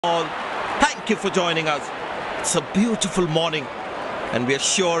all, thank you for joining us. It's a beautiful morning and we are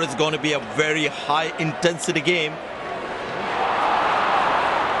sure it's going to be a very high intensity game.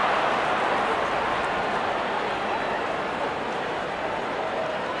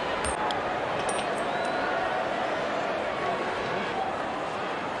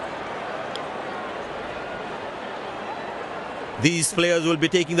 These players will be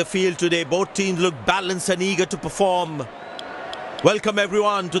taking the field today. Both teams look balanced and eager to perform. Welcome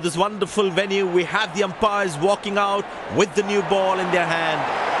everyone to this wonderful venue. We have the umpires walking out with the new ball in their hand.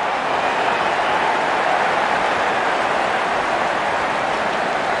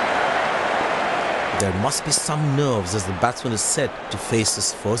 There must be some nerves as the batsman is set to face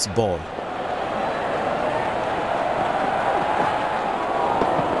his first ball.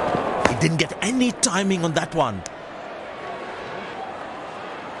 He didn't get any timing on that one.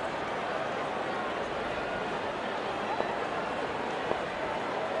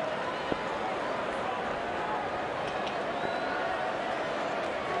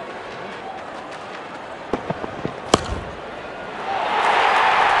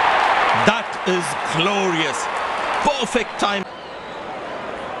 Is glorious. Perfect time.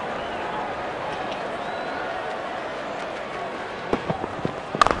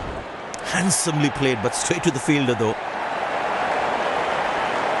 Handsomely played, but straight to the fielder though.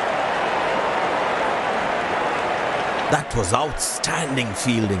 That was outstanding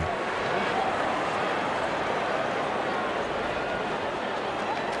fielding.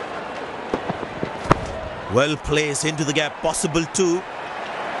 Well placed into the gap, possible too.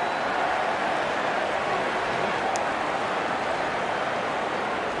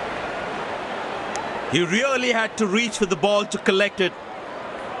 He really had to reach for the ball to collect it.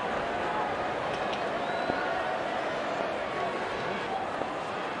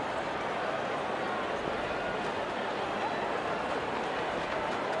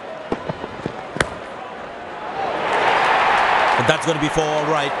 But that's going to be for all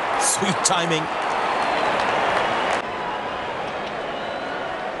right. Sweet timing.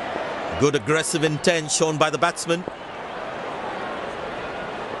 Good aggressive intent shown by the batsman.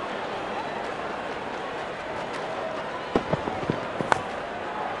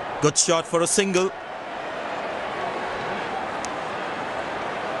 Good shot for a single.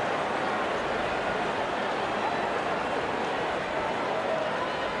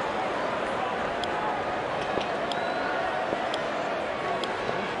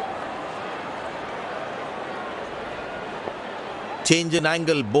 Change in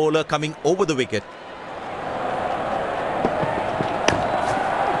angle, bowler coming over the wicket.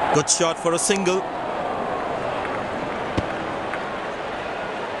 Good shot for a single.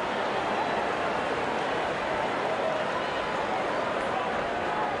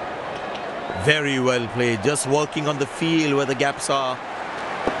 Very well played, just working on the field where the gaps are.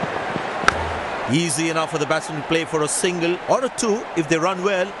 Easy enough for the batsman to play for a single or a two if they run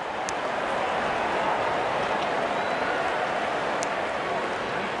well.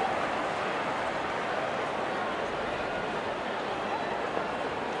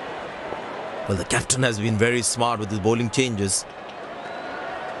 Well, the captain has been very smart with his bowling changes.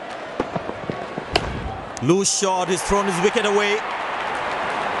 Loose shot, he's thrown his wicket away.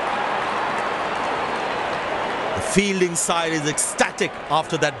 Fielding side is ecstatic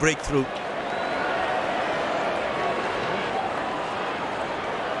after that breakthrough.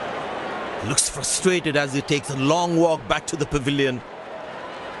 Looks frustrated as he takes a long walk back to the pavilion.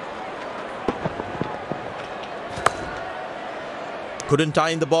 Couldn't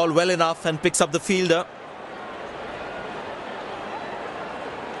time the ball well enough and picks up the fielder.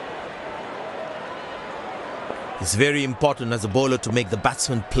 It's very important as a bowler to make the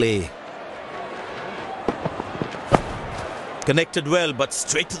batsman play. Connected well, but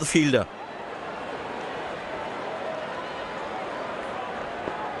straight to the fielder.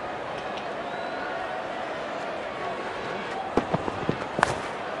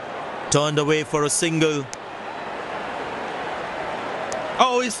 Turned away for a single.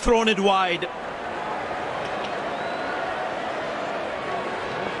 Oh, he's thrown it wide.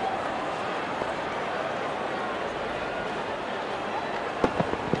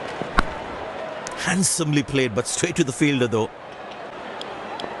 Handsomely played, but straight to the fielder though.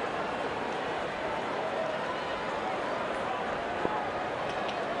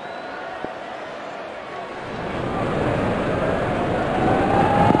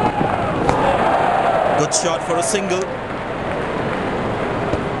 Good shot for a single.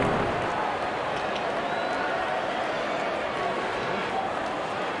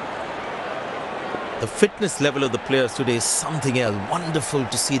 The fitness level of the players today is something else. Wonderful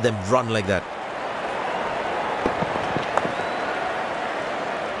to see them run like that.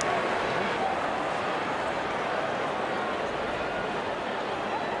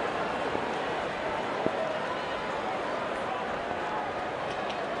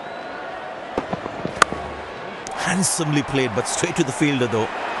 Handsomely played, but straight to the fielder though.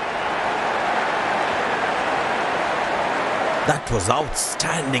 That was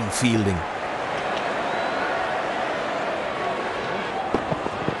outstanding fielding.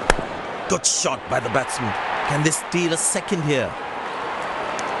 Good shot by the batsman. Can they steal a second here?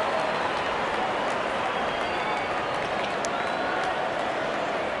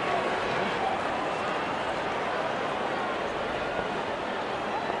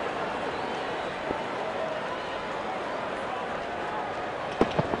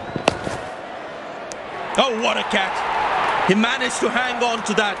 Oh, what a catch! He managed to hang on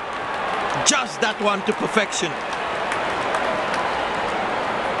to that. Just that one to perfection.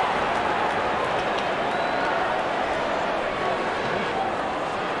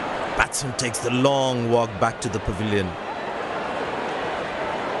 Batsman takes the long walk back to the pavilion.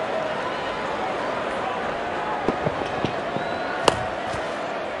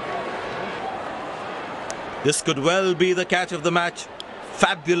 This could well be the catch of the match.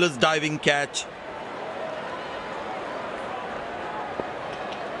 Fabulous diving catch.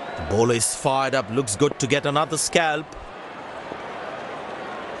 The bowler is fired up, looks good to get another scalp.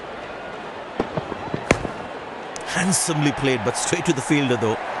 Handsomely played, but straight to the fielder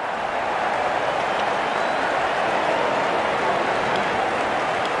though.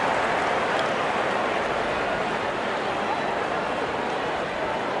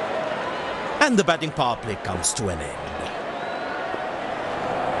 And the batting power play comes to an end.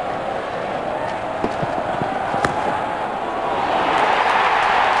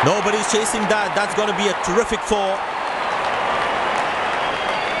 Nobody's chasing that. That's going to be a terrific four.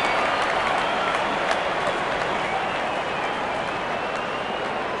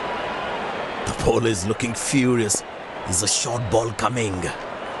 The bowler is looking furious. There's a short ball coming.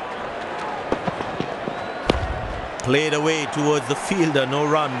 Played away towards the fielder, no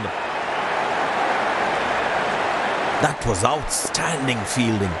run. That was outstanding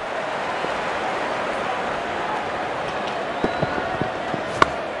fielding.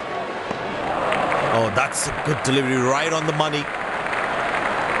 Oh, that's a good delivery, right on the money.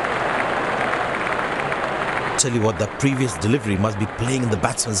 Tell you what, that previous delivery must be playing in the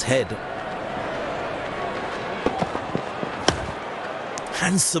batsman's head.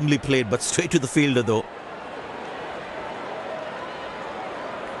 Handsomely played, but straight to the fielder though.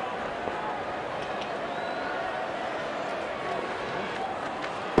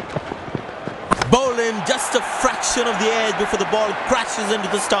 Bowling just a fraction of the edge before the ball crashes into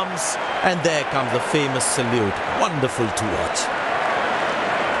the stumps. And there comes the famous salute. Wonderful to watch.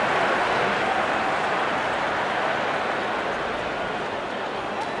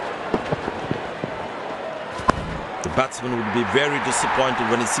 The batsman would be very disappointed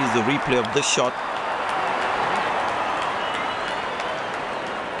when he sees the replay of this shot.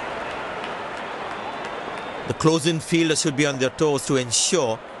 The close-in fielder should be on their toes to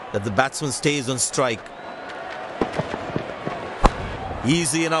ensure that the batsman stays on strike.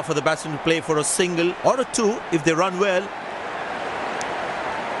 Easy enough for the batsman to play for a single or a two if they run well.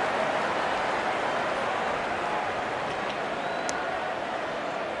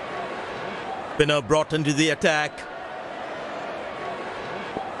 Spinner brought into the attack.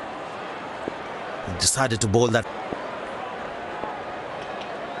 He decided to bowl that.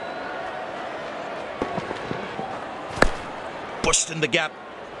 Pushed in the gap.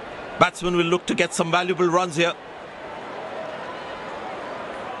 Batsman will look to get some valuable runs here.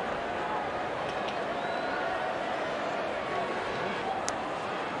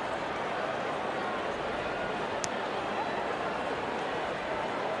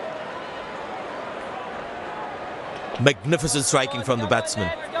 Magnificent striking from the batsman.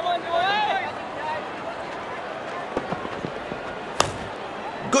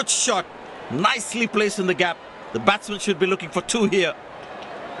 Good shot. Nicely placed in the gap. The batsman should be looking for two here.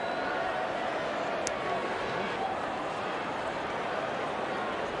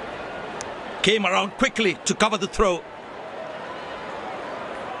 Came around quickly to cover the throw.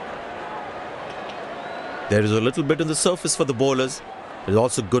 There is a little bit on the surface for the bowlers. It is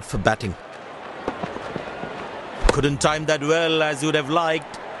also good for batting. Couldn't time that well as you would have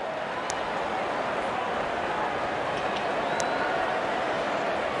liked.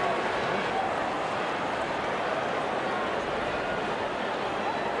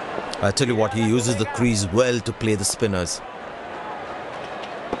 I tell you what, he uses the crease well to play the spinners.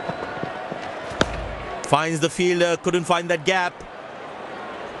 Finds the fielder, couldn't find that gap.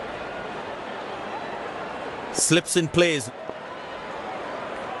 Slips in place.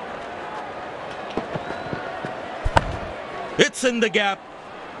 It's in the gap.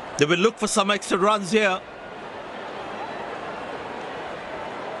 They will look for some extra runs here.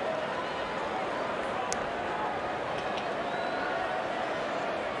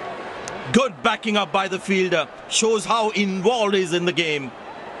 Good backing up by the fielder. Shows how involved he is in the game.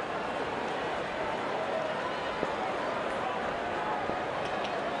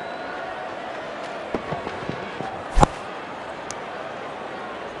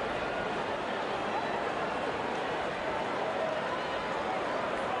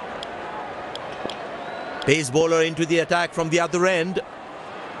 Pace bowler into the attack from the other end.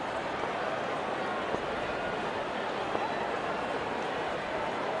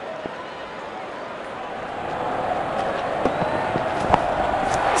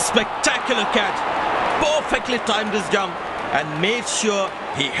 Spectacular catch. Perfectly timed his jump and made sure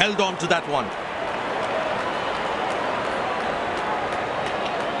he held on to that one.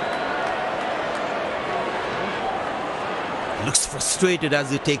 Looks frustrated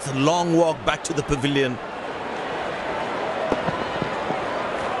as he takes a long walk back to the pavilion.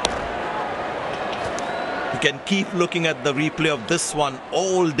 You can keep looking at the replay of this one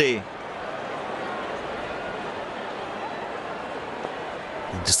all day.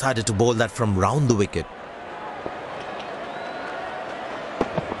 He decided to bowl that from round the wicket.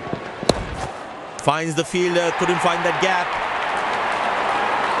 Finds the fielder, couldn't find that gap.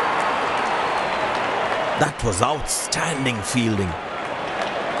 That was outstanding fielding.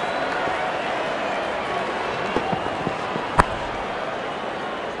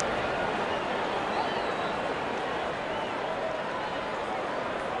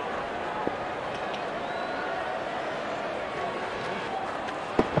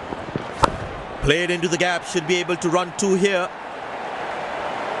 Played into the gap, should be able to run two here.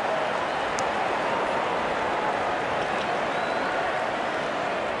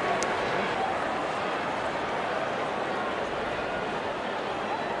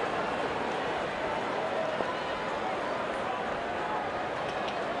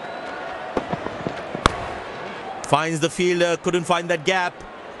 Finds the fielder, couldn't find that gap.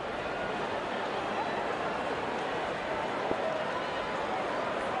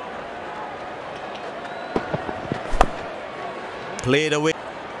 Played away.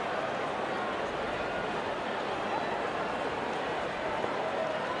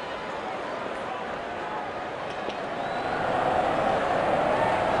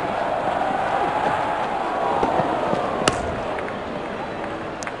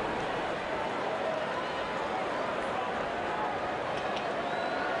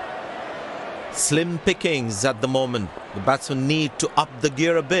 Slim pickings at the moment. The batsmen need to up the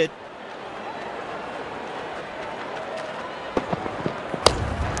gear a bit.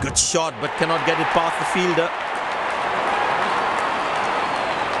 Good shot, but cannot get it past the fielder.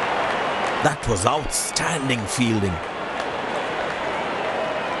 That was outstanding fielding.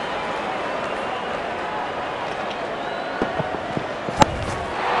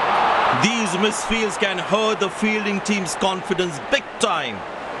 These misfields can hurt the fielding team's confidence big time.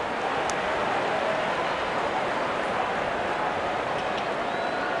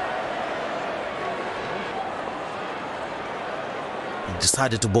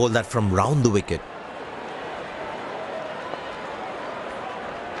 Decided to bowl that from round the wicket.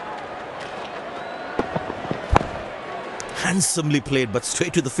 Handsomely played, but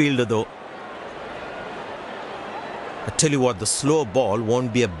straight to the fielder though. I tell you what, the slow ball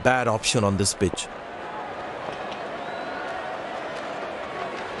won't be a bad option on this pitch.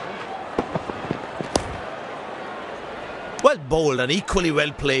 Well bowled and equally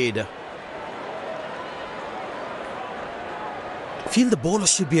well played. Feel the bowler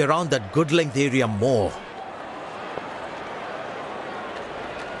should be around that good length area more.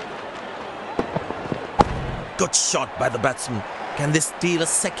 Good shot by the batsman. Can they steal a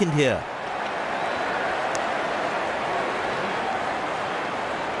second here?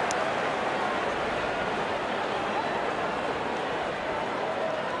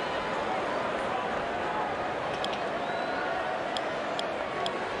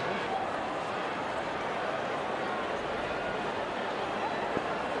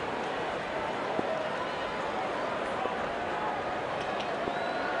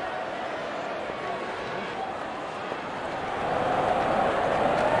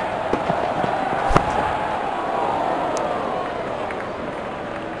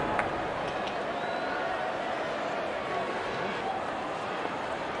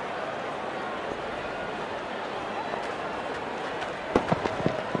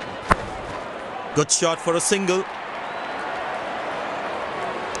 Good shot for a single.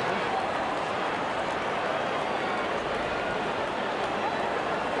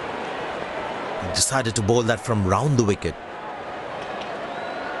 He decided to bowl that from round the wicket.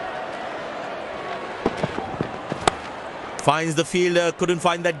 Finds the fielder, couldn't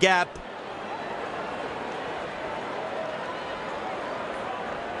find that gap.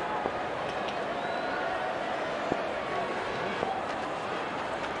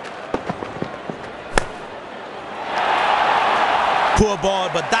 Poor ball,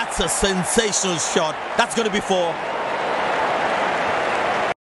 but that's a sensational shot. That's going to be 4.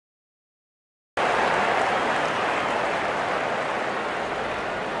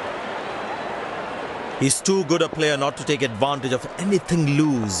 He's too good a player not to take advantage of anything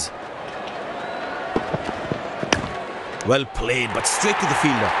loose. Well played, but straight to the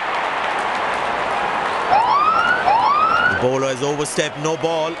fielder. The bowler has overstepped, no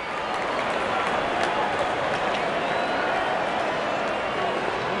ball.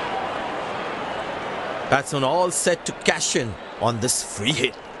 Batsman all set to cash in on this free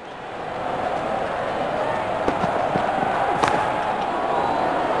hit.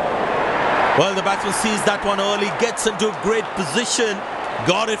 Well, the batsman sees that one early, gets into a great position,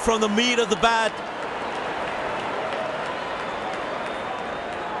 got it from the meat of the bat.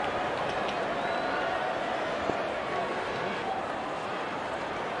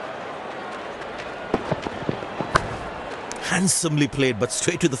 Handsomely played, but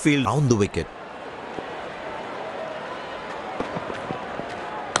straight to the field, down the wicket.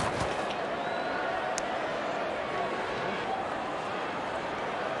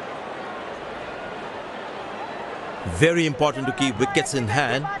 Very important to keep wickets in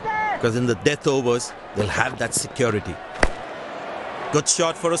hand, because in the death overs, they'll have that security. Good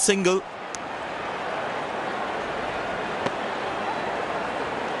shot for a single.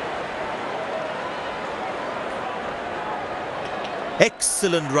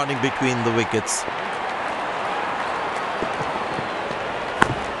 Excellent running between the wickets.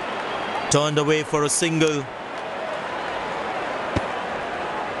 Turned away for a single.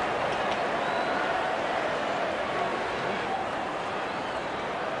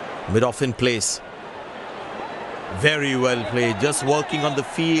 Mid-off in place. Very well played. Just working on the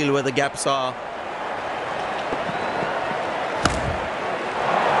field where the gaps are.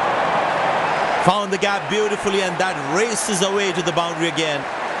 Found the gap beautifully, and that races away to the boundary again.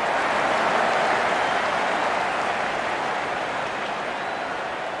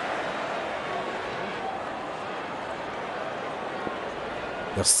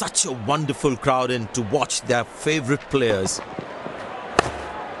 There's such a wonderful crowd in to watch their favourite players.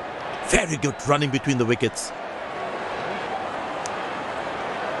 Very good running between the wickets.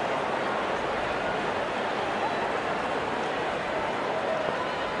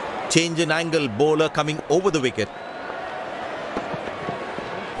 Change in angle, bowler coming over the wicket.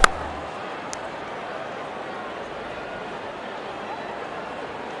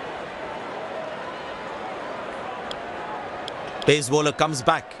 Pace bowler comes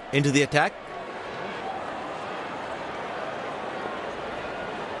back into the attack.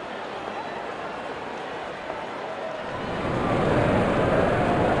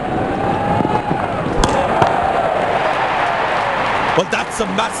 Well, that's a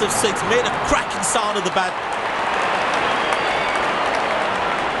massive 6, made a cracking sound of the bat.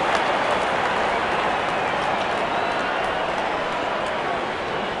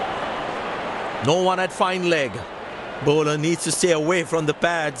 No one at fine leg. Bowler needs to stay away from the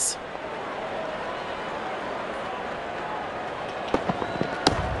pads.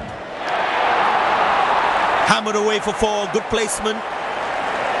 Hammered away for 4, good placement.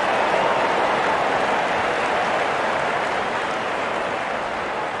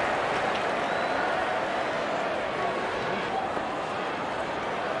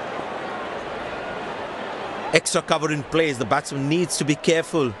 Extra cover in place. The batsman needs to be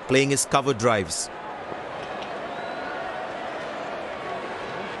careful playing his cover drives.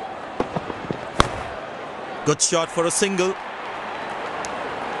 Good shot for a single.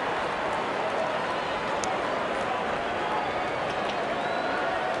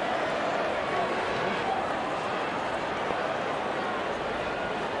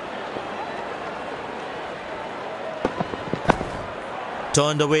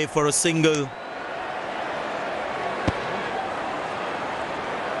 Turned away for a single.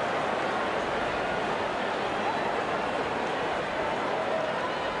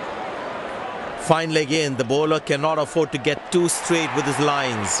 Fine leg in. The bowler cannot afford to get too straight with his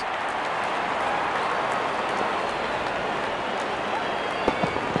lines.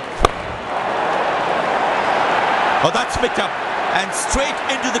 Oh, that's picked up and straight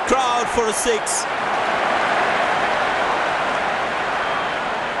into the crowd for a 6.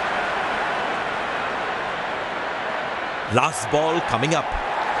 Last ball coming up.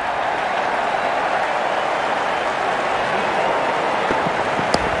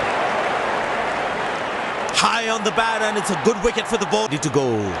 High on the bat, and it's a good wicket for the ball. Ready to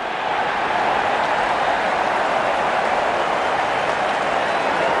go.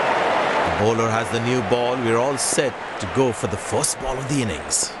 The bowler has the new ball. We're all set to go for the first ball of the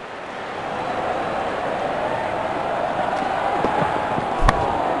innings.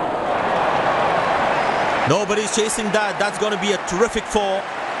 Nobody's chasing that. That's going to be a terrific four.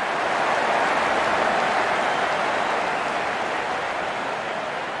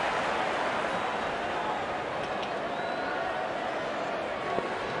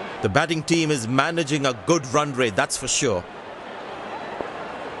 The batting team is managing a good run rate, that's for sure.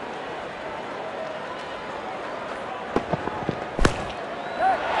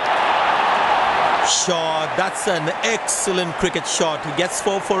 Shot, that's an excellent cricket shot. He gets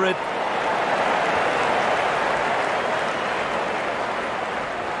 4 for it.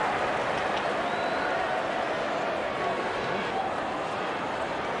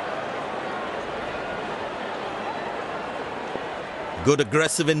 Good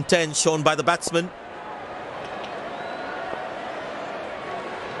aggressive intent shown by the batsman.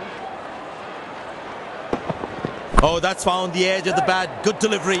 Oh, that's found the edge of the bat. Good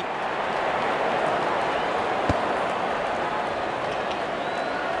delivery.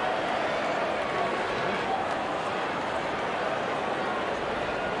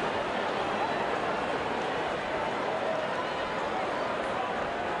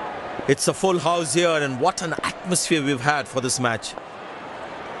 It's a full house here, and what an atmosphere we've had for this match.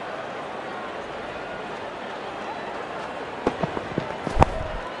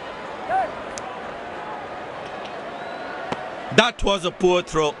 That was a poor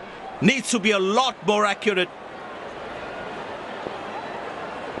throw. Needs to be a lot more accurate.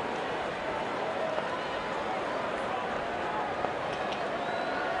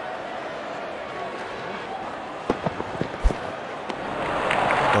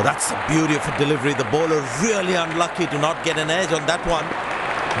 Oh, that's a beauty of a delivery. The bowler really unlucky to not get an edge on that one.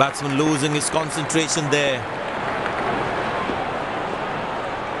 Batsman losing his concentration there.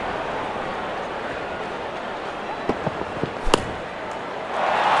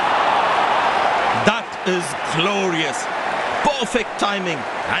 That is glorious. Perfect timing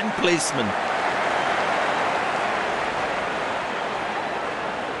and placement.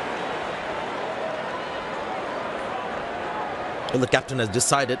 Well, the captain has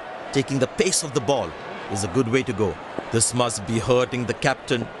decided taking the pace of the ball is a good way to go. This must be hurting the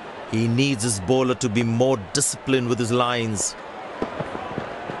captain. He needs his bowler to be more disciplined with his lines.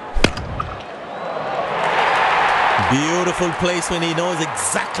 Beautiful placement. He knows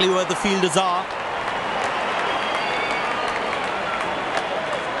exactly where the fielders are.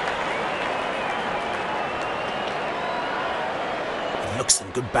 He looks in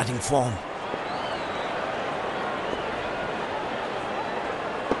good batting form.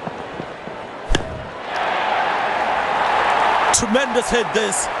 Tremendous hit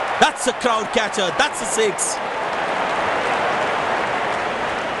this. That's a crowd catcher. That's a 6.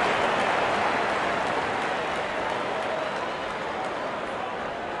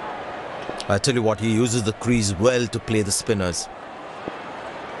 I tell you what, he uses the crease well to play the spinners.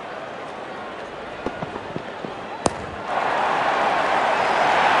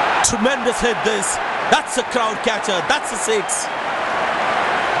 Tremendous hit this. That's a crowd catcher. That's a 6.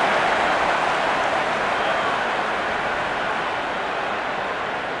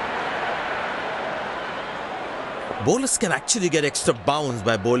 Bowlers can actually get extra bounce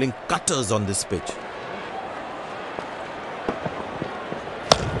by bowling cutters on this pitch.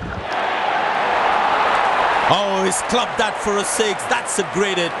 Oh, he's clubbed that for a 6. That's a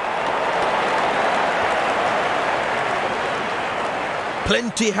great hit.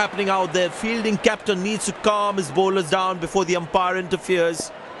 Plenty happening out there. Fielding captain needs to calm his bowlers down before the umpire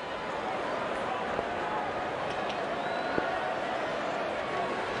interferes.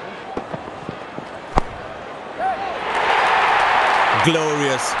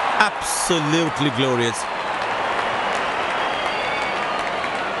 Glorious, absolutely glorious.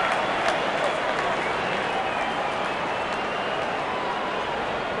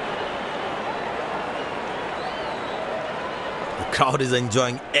 The crowd is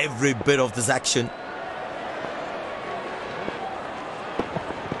enjoying every bit of this action.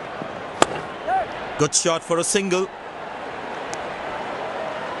 Good shot for a single.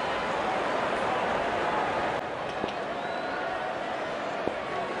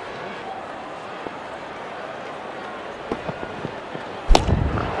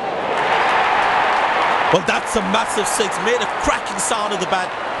 Well, that's a massive 6. Made a cracking sound of the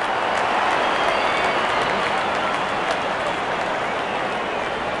bat.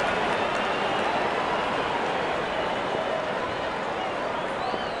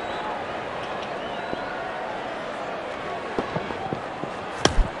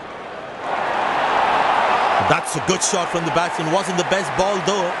 That's a good shot from the batsman. Wasn't the best ball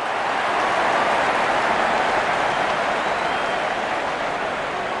though.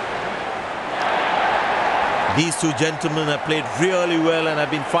 These two gentlemen have played really well and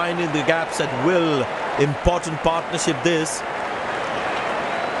have been finding the gaps at will Important partnership this.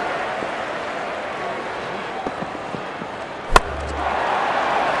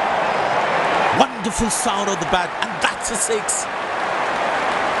 Wonderful sound of the bat, and that's a six.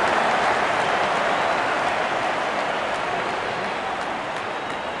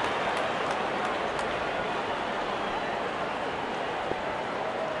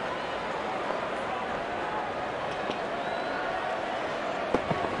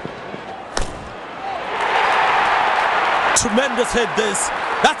 Tremendous hit this.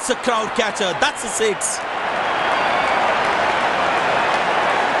 That's a crowd catcher. That's a six.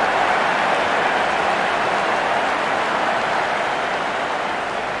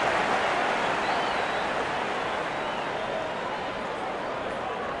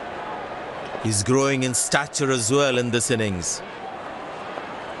 He's growing in stature as well in this innings.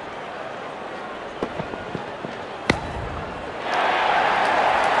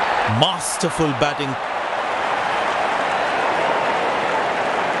 Masterful batting.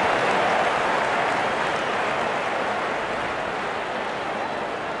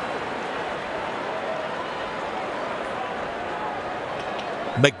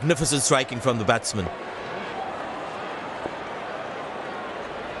 Magnificent striking from the batsman.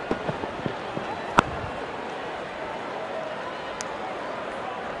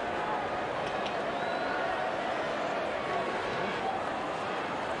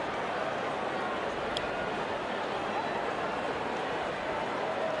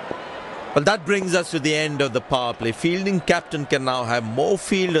 Well, that brings us to the end of the power play. Fielding captain can now have more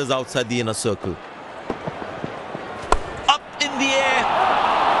fielders outside the inner circle. Up in the air.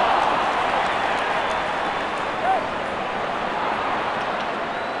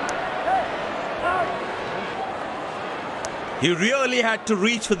 He really had to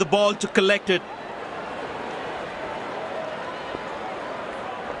reach for the ball to collect it.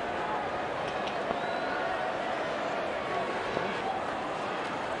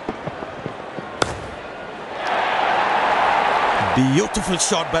 Beautiful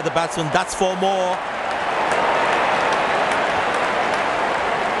shot by the batsman. That's for more.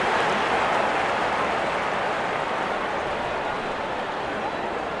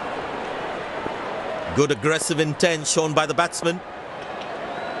 Good aggressive intent shown by the batsman.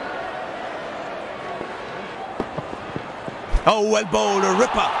 Oh, well bowled, a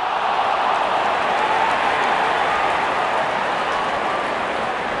ripper.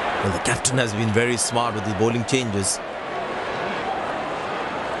 Well, the captain has been very smart with his bowling changes.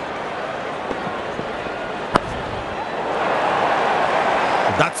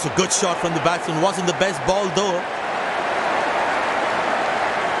 That's a good shot from the batsman. Wasn't the best ball though.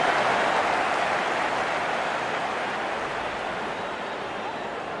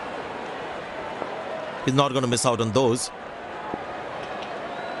 He's not going to miss out on those.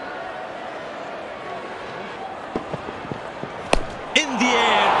 In the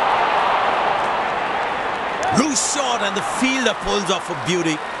air. Loose shot and the fielder pulls off a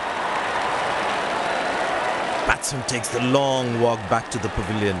beauty. Batsman takes the long walk back to the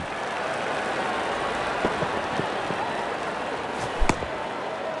pavilion.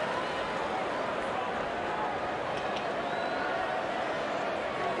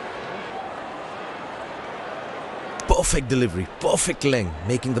 Perfect delivery, perfect length,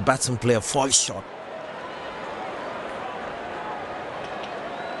 making the batsman play a false shot.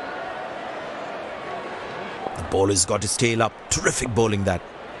 The bowler's got his tail up. Terrific bowling that.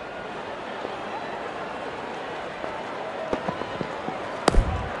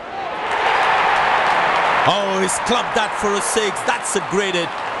 Oh, he's clubbed that for a six. That's a great hit.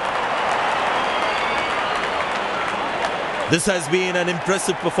 This has been an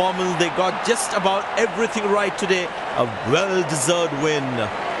impressive performance. They got just about everything right today. A well-deserved win.